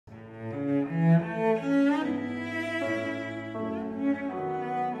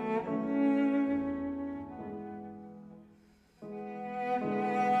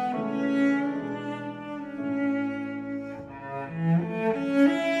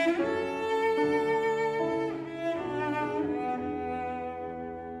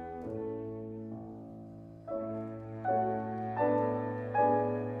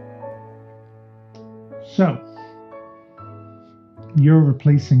So, you're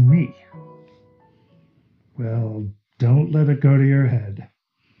replacing me. Well, don't let it go to your head.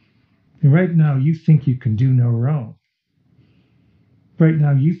 Right now, you think you can do no wrong. Right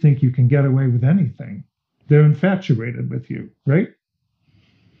now, you think you can get away with anything. They're infatuated with you, right?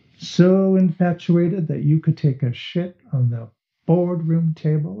 So infatuated that you could take a shit on the boardroom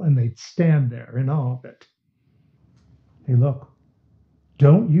table and they'd stand there in all of it. Hey, look,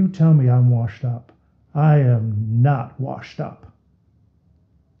 don't you tell me I'm washed up. I am not washed up.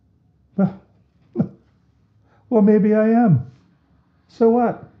 Well, well, maybe I am. So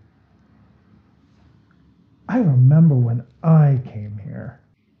what? I remember when I came here.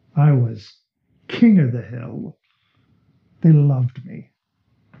 I was king of the hill. They loved me.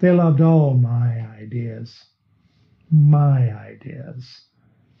 They loved all my ideas. My ideas.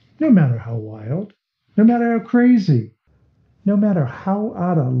 No matter how wild, no matter how crazy, no matter how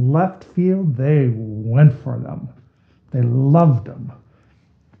out of left field, they went for them. They loved them.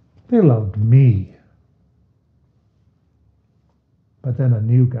 They loved me. But then a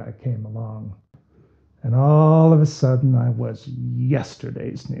new guy came along, and all of a sudden I was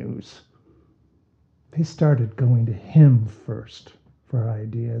yesterday's news. They started going to him first for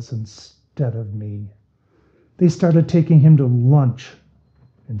ideas instead of me. They started taking him to lunch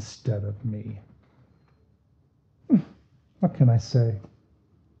instead of me. What can I say?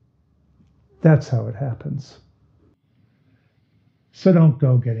 That's how it happens. So don't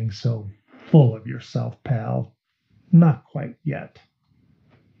go getting so full of yourself, pal. Not quite yet.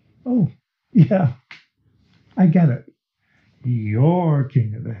 Oh, yeah, I get it. You're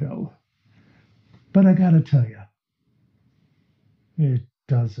king of the hill. But I gotta tell you, it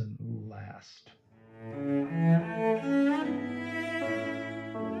doesn't last.